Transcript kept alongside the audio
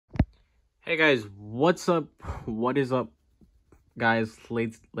Hey guys, what's up? What is up, guys?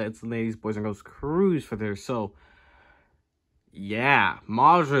 Ladies, boys, and girls, cruise for there. So, yeah,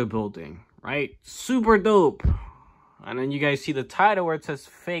 modular building, right? Super dope. And then you guys see the title where it says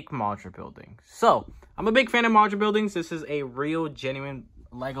fake modular building. So, I'm a big fan of modular buildings. This is a real, genuine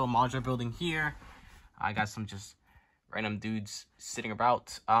Lego modular building here. I got some just random dudes sitting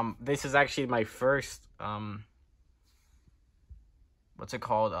about. This is actually my first what's it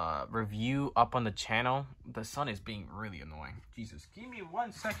called, review up on the channel. The sun is being really annoying. Jesus, give me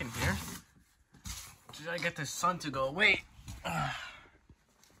 1 second here. Did I get the sun to go away?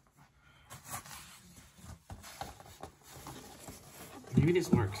 Maybe this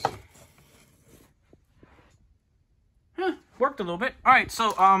works. Huh, worked a little bit. All right,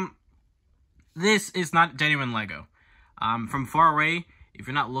 so this is not genuine Lego. From far away, if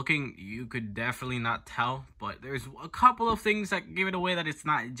you're not looking, you could definitely not tell, but there's a couple of things that give it away that it's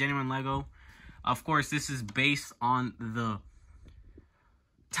not genuine Lego. Of course, this is based on the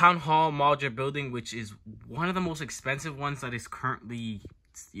Town Hall modular building, which is one of the most expensive ones that is currently,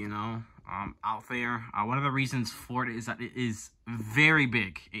 out there. One of the reasons for it is that it is very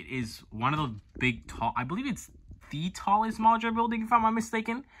big. It is one of the I believe it's the tallest modular building, if I'm not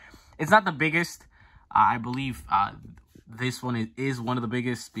mistaken. It's not the biggest. I believe this one is one of the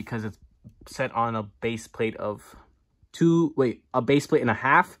biggest because it's set on a base plate of a base plate and a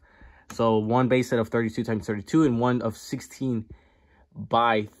half. So one base set of 32 times 32 and one of 16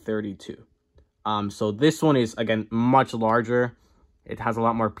 by 32. So this one is, again, much larger. It has a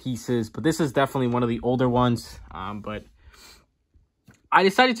lot more pieces, but this is definitely one of the older ones. But I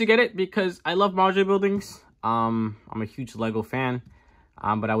decided to get it because I love modular buildings. I'm a huge Lego fan.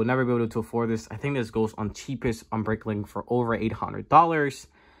 But I would never be able to afford this. I think this goes on cheapest on Bricklink for over $800.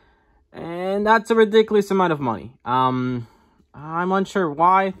 And that's a ridiculous amount of money. I'm unsure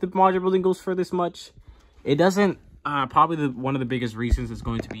why the modular building goes for this much. It doesn't, probably one of the biggest reasons is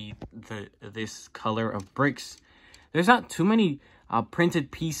going to be this color of bricks. There's not too many printed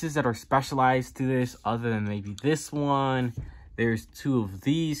pieces that are specialized to this other than maybe this one. There's 2 of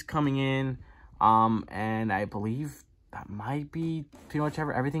these coming in. And I believe that might be pretty much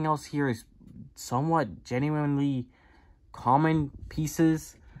everything else here is somewhat genuinely common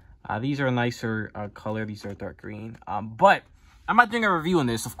pieces. These are a nicer color. These are dark green. But I'm not doing a review on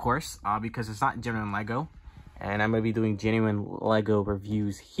this, of course, because it's not genuine Lego. And I'm going to be doing genuine Lego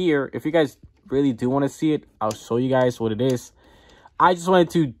reviews here. If you guys really do want to see it, I'll show you guys what it is. I just wanted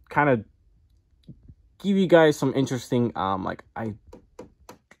to kind of give you guys some interesting,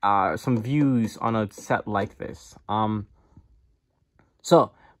 some views on a set like this.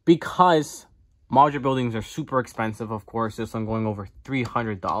 So because modular buildings are super expensive, of course, this one going over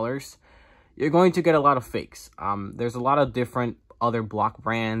 $300, you're going to get a lot of fakes. There's a lot of different other block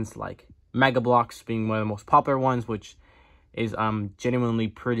brands, like Mega Blocks being one of the most popular ones, which is genuinely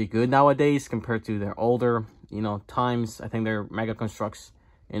pretty good nowadays compared to their older times. I think their Mega Constructs,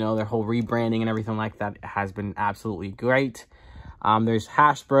 their whole rebranding and everything like that has been absolutely great. There's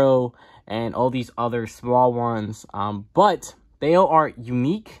Hasbro and all these other small ones, but they all are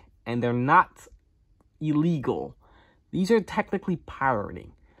unique and they're not illegal. These are technically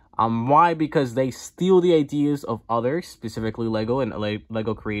pirating. Why? Because they steal the ideas of others, specifically Lego and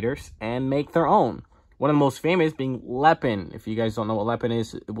Lego creators, and make their own. One of the most famous being Lepin. If you guys don't know what Lepin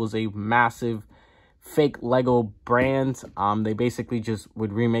is, it was a massive fake Lego brand. They basically just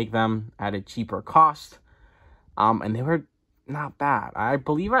would remake them at a cheaper cost, and they were not bad. I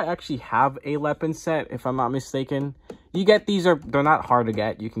believe I actually have a Lepin set, if I'm not mistaken. You get these, they're not hard to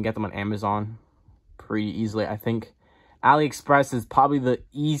get. You can get them on Amazon pretty easily. I think AliExpress is probably the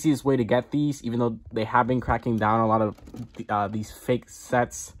easiest way to get these, even though they have been cracking down a lot of these fake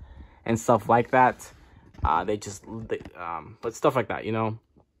sets and stuff like that. But stuff like that,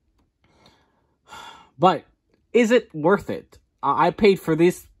 But is it worth it? I paid for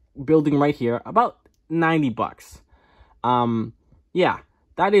this building right here about 90 bucks. Yeah,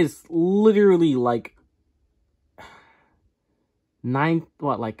 that is literally like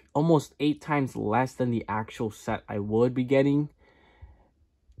almost 8 times less than the actual set I would be getting.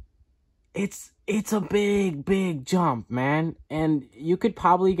 It's a big jump, man. And you could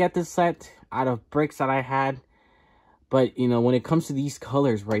probably get this set out of bricks that I had. But, when it comes to these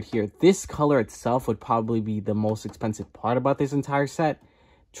colors right here, this color itself would probably be the most expensive part about this entire set.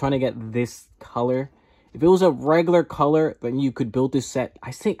 Trying to get this color. If it was a regular color, then you could build this set,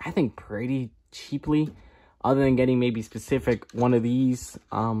 I think pretty cheaply, other than getting maybe specific one of these.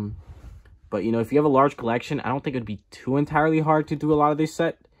 But, if you have a large collection, I don't think it'd be too entirely hard to do a lot of this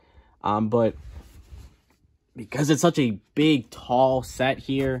set. But because it's such a big, tall set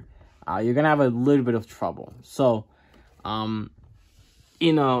here, you're gonna have a little bit of trouble. So,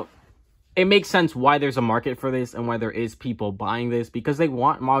 you know, it makes sense why there's a market for this and why there is people buying this, because they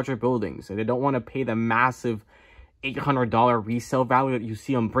want modular buildings and they don't want to pay the massive $800 resale value that you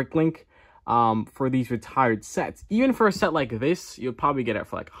see on Bricklink for these retired sets. Even for a set like this, you'll probably get it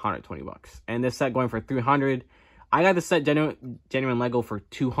for like 120 bucks. And this set going for 300. I got the set genuine Lego for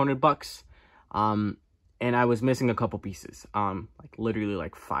 200 bucks. And I was missing a couple pieces, like literally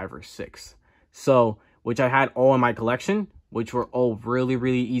like 5 or 6. So, which I had all in my collection, which were all really,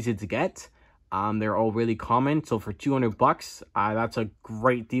 really easy to get. They're all really common. So for 200 bucks, that's a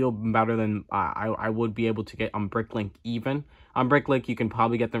great deal, better than I would be able to get on Bricklink even. On Bricklink, you can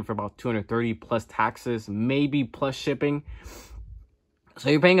probably get them for about 230 plus taxes, maybe plus shipping. So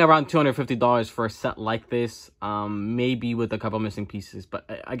you're paying around $250 for a set like this, maybe with a couple missing pieces. But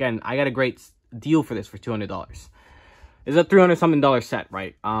again, I got a great deal for this for $200. It's a $300-something set,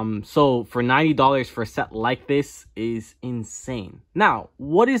 right? So for $90 for a set like this is insane. Now,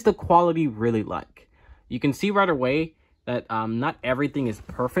 what is the quality really like? You can see right away that not everything is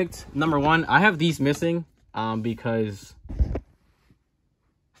perfect. Number one, I have these missing because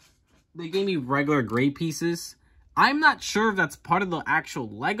they gave me regular gray pieces. I'm not sure if that's part of the actual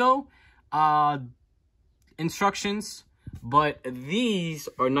Lego instructions, but these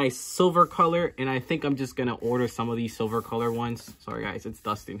are nice silver color, and I think I'm just gonna order some of these silver color ones. Sorry guys, it's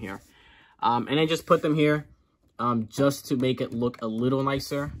dusting here. And I just put them here just to make it look a little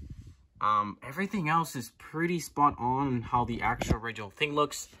nicer. Everything else is pretty spot on how the actual original thing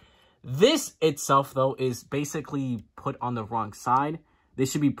looks. This itself though is basically put on the wrong side. They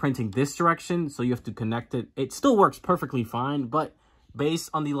should be printing this direction, so you have to connect it. It still works perfectly fine, but based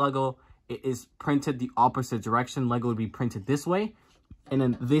on the Lego, it is printed the opposite direction. Lego would be printed this way, and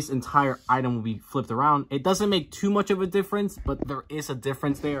then this entire item will be flipped around. It doesn't make too much of a difference, but there is a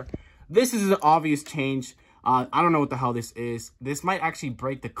difference there. This is an obvious change. I don't know what the hell this is. This might actually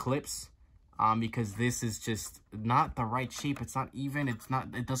break the clips because this is just not the right shape. It's not even.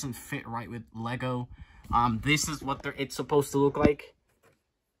 It doesn't fit right with Lego. This is what it's supposed to look like.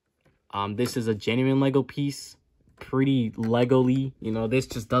 This is a genuine Lego piece, pretty Lego-y. You know, this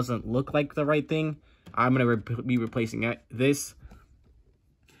just doesn't look like the right thing. I'm gonna be replacing it. These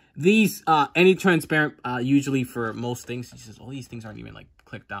any transparent usually for most things. All these things aren't even like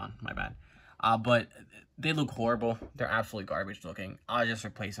clicked down. My bad. But they look horrible. They're absolutely garbage looking. I'll just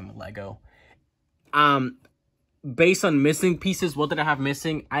replace them with Lego. Based on missing pieces, what did I have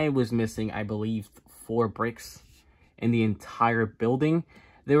missing? I was missing, I believe, 4 bricks in the entire building.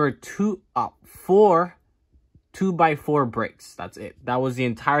 There were 4 2x4 bricks. That's it. That was the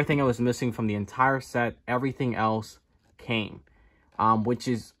entire thing I was missing from the entire set. Everything else came, which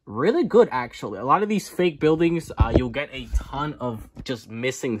is really good, actually. A lot of these fake buildings, you'll get a ton of just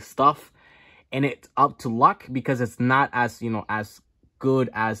missing stuff, and it's up to luck because it's not as, you know, as good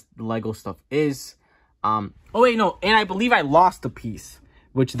as the Lego stuff is. Oh wait, no, and I believe I lost a piece,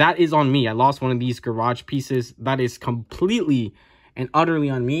 which that is on me. I lost one of these garage pieces. That is completely and utterly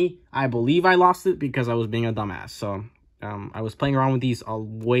on me. I believe I lost it because I was being a dumbass. So I was playing around with these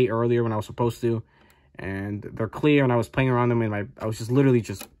way earlier when I was supposed to, and they're clear, and I was playing around them, and I was just literally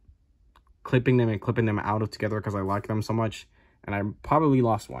just clipping them and clipping them out of together because I like them so much, and I probably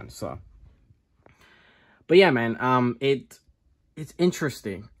lost one. So, but yeah, man, it's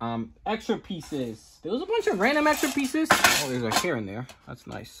interesting. Extra pieces. There was a bunch of random extra pieces. Oh, there's a hair in there. That's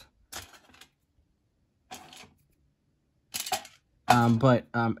nice. But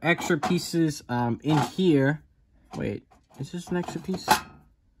extra pieces in here. Wait, is this an extra piece?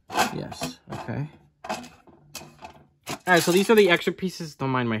 Yes. Okay. Alright, so these are the extra pieces. Don't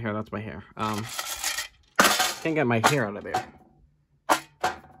mind my hair, that's my hair. Can't get my hair out of there.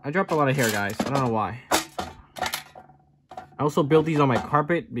 I drop a lot of hair, guys. I don't know why. I also built these on my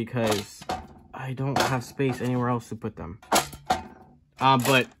carpet because I don't have space anywhere else to put them.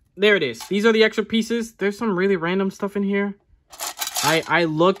 But there it is. These are the extra pieces. There's some really random stuff in here. I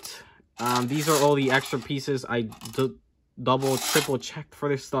looked. These are all the extra pieces. I double, triple checked for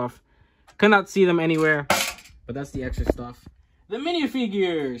this stuff. Could not see them anywhere. But that's the extra stuff. The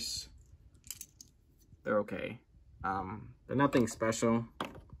minifigures. They're okay. They're nothing special.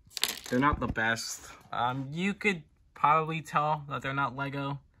 They're not the best. You could probably tell that they're not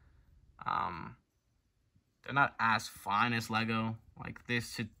Lego. They're not as fine as Lego. Like,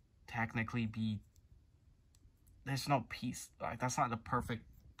 this should technically be... There's no piece. Like, that's not the perfect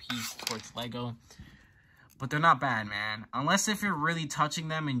piece towards Lego. But they're not bad, man. Unless if you're really touching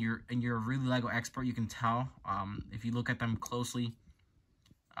them and you're a really Lego expert, you can tell. If you look at them closely,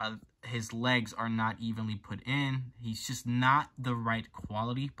 His legs are not evenly put in. He's just not the right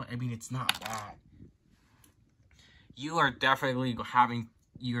quality, but I mean, it's not bad. You're definitely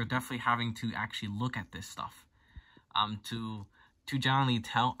having to actually look at this stuff to generally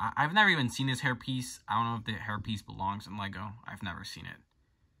tell. I've never even seen this hairpiece. I don't know if the hairpiece belongs in Lego. I've never seen it.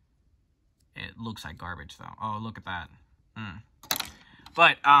 It looks like garbage though. Oh, look at that.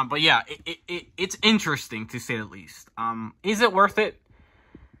 But yeah, it's interesting to say the least. Is it worth it?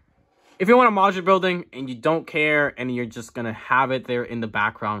 If you want a modular building and you don't care and you're just gonna have it there in the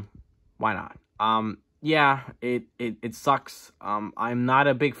background, why not? Yeah, it sucks. I'm not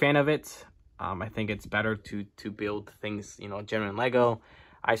a big fan of it. I think it's better to build things, you know, genuine Lego.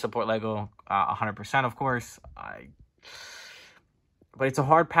 I support Lego 100%, of course. But it's a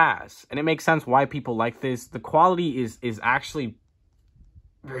hard pass, and it makes sense why people like this. The quality is actually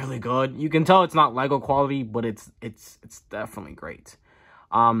really good. You can tell it's not Lego quality, but it's definitely great.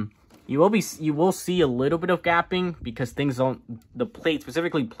 You will see a little bit of gapping because things don't, the plates,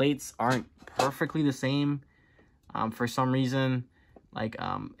 specifically plates, aren't perfectly the same for some reason. Like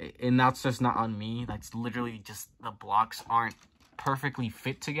and that's just not on me. That's literally just the blocks aren't perfectly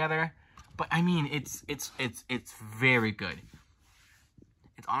fit together. But I mean, it's very good.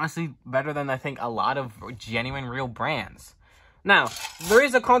 It's honestly better than I think a lot of genuine real brands. Now, there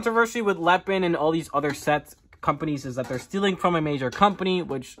is a controversy with Lepin and all these other sets companies is that they're stealing from a major company,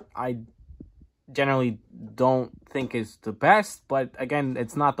 which I generally don't think is the best. But again,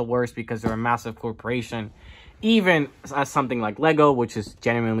 it's not the worst because they're a massive corporation. Even as something like Lego, which is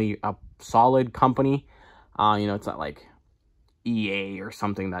genuinely a solid company, you know, it's not like EA or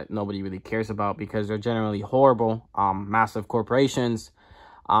something that nobody really cares about because they're generally horrible, massive corporations.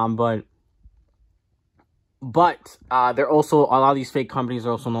 But they're also, a lot of these fake companies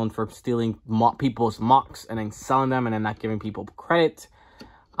are also known for stealing people's mocks and then selling them and then not giving people credit.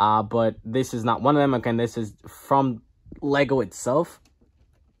 But this is not one of them. Again, this is from Lego itself.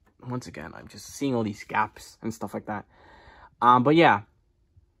 Once again, I'm just seeing all these gaps and stuff like that. But yeah,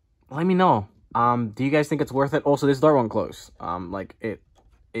 let me know. Do you guys think it's worth it? Also, this door won't close. Like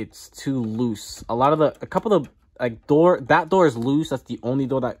it's too loose. A couple of like that door is loose. That's the only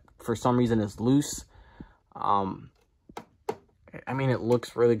door that for some reason is loose. I mean, it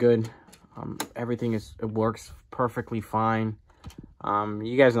looks really good. Everything it works perfectly fine.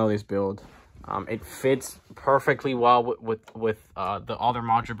 You guys know this build. It fits perfectly well with the other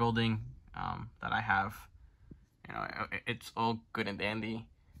modular building that I have. You know, it's all good and dandy.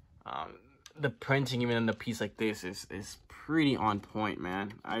 The printing, even in the piece like this, is pretty on point,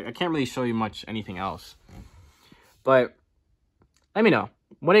 man. I can't really show you anything else. But let me know.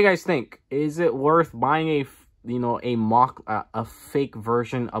 What do you guys think? Is it worth buying a fake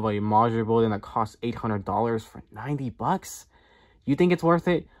version of a modular building that costs $800 for $90? You think it's worth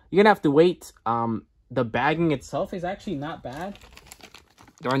it? You're gonna have to wait. The bagging itself is actually not bad.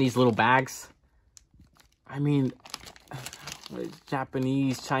 They're in these little bags. I mean,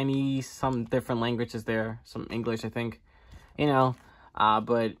 Japanese, Chinese, some different languages there, some English, I think. You know,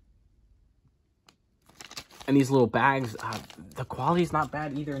 but in these little bags, the quality is not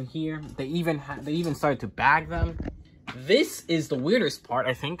bad either in here. They even started to bag them. This is the weirdest part,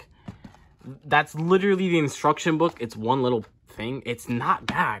 I think. That's literally the instruction book. It's one little thing. It's not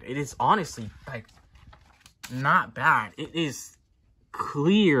bad. It is honestly like not bad. It is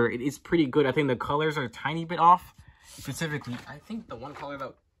clear. It is pretty good. I think the colors are a tiny bit off. Specifically, I think the one color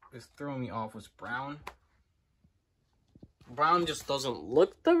that was throwing me off was brown. Brown just doesn't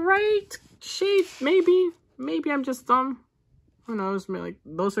look the right shade. Maybe I'm just dumb. Who knows? I mean, like,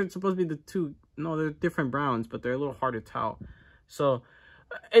 those are supposed to be the two. No, they're different browns, but they're a little hard to tell. So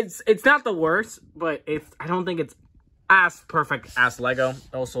it's not the worst, but I don't think it's as perfect as Lego.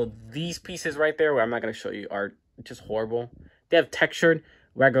 Also, these pieces right there, where I'm not gonna show you, are just horrible. They have textured.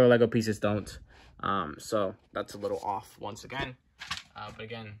 Regular Lego pieces don't. So that's a little off once again. But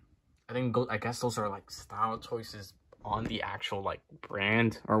again, I guess those are like style choices on the actual like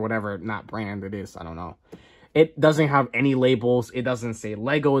brand or whatever, not brand it is. I don't know. It doesn't have any labels. It doesn't say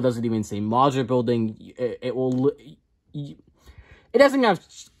Lego. It doesn't even say modular building. It doesn't have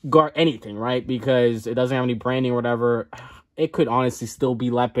anything, right? Because it doesn't have any branding or whatever. It could honestly still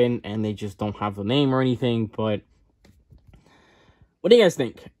be Lepin and they just don't have the name or anything. But what do you guys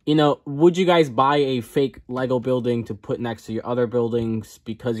think? You know, would you guys buy a fake Lego building to put next to your other buildings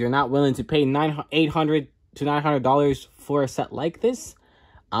because you're not willing to pay $800 to $900 for a set like this,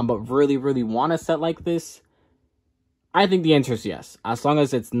 but really, really want a set like this? I think the answer is yes. As long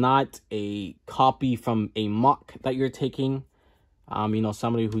as it's not a copy from a mock that you're taking, you know,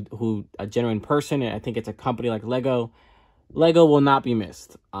 somebody who a genuine person, and I think it's a company like Lego Lego will not be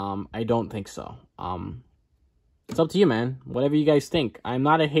missed. I don't think so. It's up to you, man. Whatever you guys think. I'm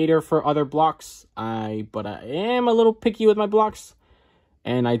not a hater for other blocks. But I am a little picky with my blocks.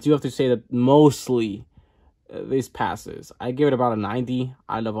 And I do have to say that mostly this passes. I give it about a 90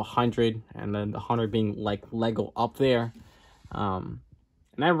 out of 100. And then the 100 being like Lego up there. And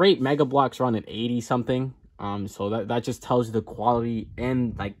I rate Mega Blocks around at 80 something. So that just tells you the quality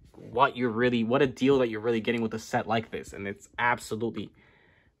and like what a deal that you're really getting with a set like this. And it's absolutely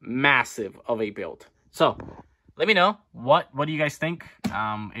massive of a build. So let me know what do you guys think.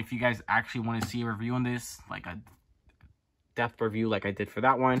 If you guys actually want to see a review on this, like a depth review like I did for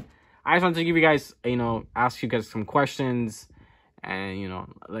that one. I just wanted to give you guys, ask you guys some questions and,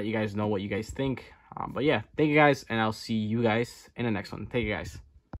 let you guys know what you guys think. But yeah, thank you guys, and I'll see you guys in the next one. Thank you guys.